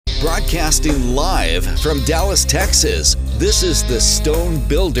Broadcasting live from Dallas, Texas, this is the Stone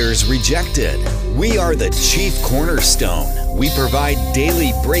Builders Rejected. We are the chief cornerstone. We provide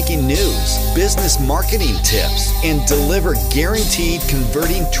daily breaking news, business marketing tips, and deliver guaranteed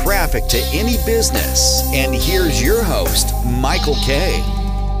converting traffic to any business. And here's your host, Michael Kay.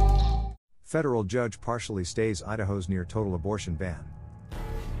 Federal judge partially stays Idaho's near-total abortion ban.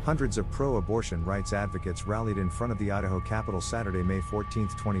 Hundreds of pro-abortion rights advocates rallied in front of the Idaho Capitol Saturday, May 14,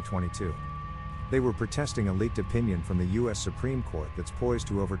 2022. They were protesting a leaked opinion from the U.S. Supreme Court that's poised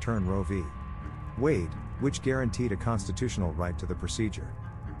to overturn Roe v. Wade, which guaranteed a constitutional right to the procedure.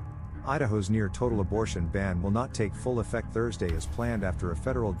 Idaho's near-total abortion ban will not take full effect Thursday as planned after a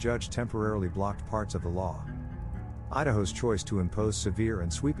federal judge temporarily blocked parts of the law. Idaho's choice to impose severe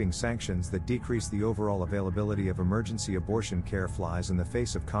and sweeping sanctions that decrease the overall availability of emergency abortion care flies in the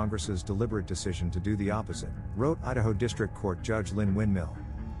face of Congress's deliberate decision to do the opposite, wrote Idaho District Court Judge Lynn Windmill.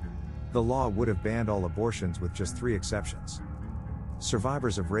 The law would have banned all abortions with just 3 exceptions.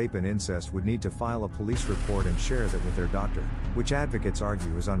 Survivors of rape and incest would need to file a police report and share that with their doctor, which advocates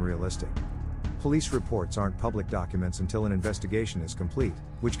argue is unrealistic. Police reports aren't public documents until an investigation is complete,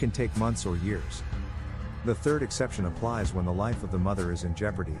 which can take months or years. The third exception applies when the life of the mother is in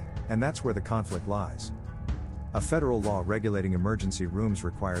jeopardy, and that's where the conflict lies. A federal law regulating emergency rooms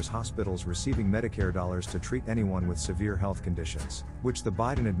requires hospitals receiving Medicare dollars to treat anyone with severe health conditions, which the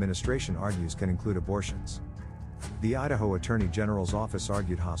Biden administration argues can include abortions. The Idaho Attorney General's office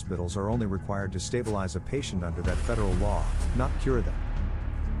argued hospitals are only required to stabilize a patient under that federal law, not cure them.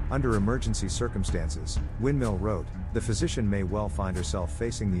 Under emergency circumstances, Windmill wrote, the physician may well find herself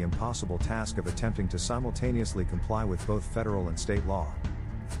facing the impossible task of attempting to simultaneously comply with both federal and state law.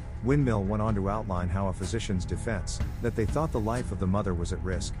 Windmill went on to outline how a physician's defense, that they thought the life of the mother was at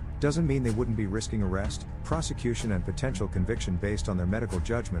risk, doesn't mean they wouldn't be risking arrest, prosecution and potential conviction based on their medical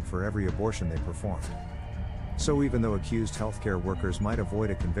judgment for every abortion they performed. So even though accused healthcare workers might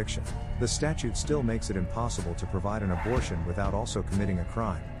avoid a conviction, the statute still makes it impossible to provide an abortion without also committing a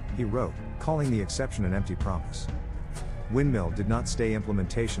crime, he wrote, calling the exception an empty promise. Windmill did not stay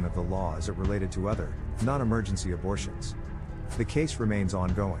implementation of the law as it related to other, non-emergency abortions. The case remains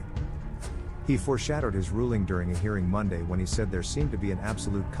ongoing. He foreshadowed his ruling during a hearing Monday when he said there seemed to be an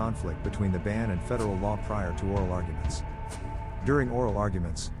absolute conflict between the ban and federal law prior to oral arguments. During oral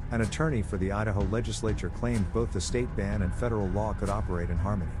arguments, an attorney for the Idaho legislature claimed both the state ban and federal law could operate in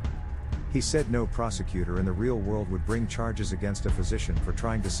harmony. He said no prosecutor in the real world would bring charges against a physician for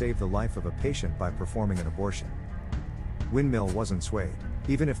trying to save the life of a patient by performing an abortion. Windmill wasn't swayed.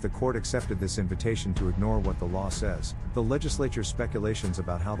 Even if the court accepted this invitation to ignore what the law says, the legislature's speculations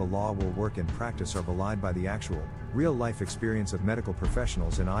about how the law will work in practice are belied by the actual, real-life experience of medical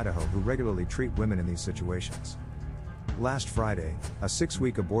professionals in Idaho who regularly treat women in these situations. Last Friday, a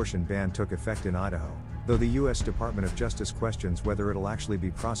 6-week abortion ban took effect in Idaho, though the U.S. Department of Justice questions whether it'll actually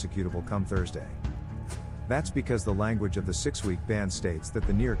be prosecutable come Thursday. That's because the language of the 6-week ban states that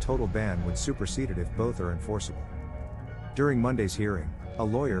the near-total ban would supersede it if both are enforceable. During Monday's hearing, a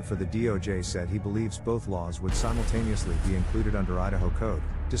lawyer for the DOJ said he believes both laws would simultaneously be included under Idaho code,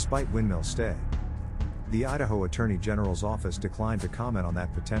 despite Windmill's stay. The Idaho Attorney General's office declined to comment on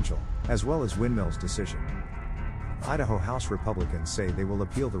that potential, as well as Windmill's decision. Idaho House Republicans say they will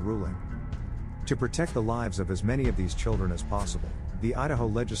appeal the ruling. To protect the lives of as many of these children as possible, the Idaho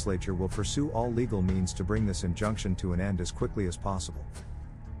legislature will pursue all legal means to bring this injunction to an end as quickly as possible.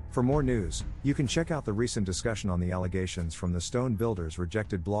 For more news, you can check out the recent discussion on the allegations from the Stone Builders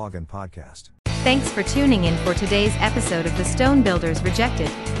Rejected blog and podcast. Thanks for tuning in for today's episode of the Stone Builders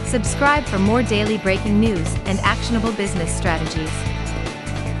Rejected. Subscribe for more daily breaking news and actionable business strategies.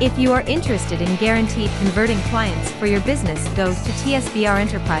 If you are interested in guaranteed converting clients for your business, go to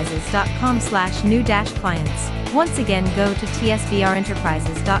tsbrenterprises.com/new-clients. Once again, go to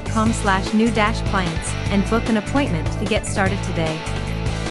tsbrenterprises.com/new-clients and book an appointment to get started today.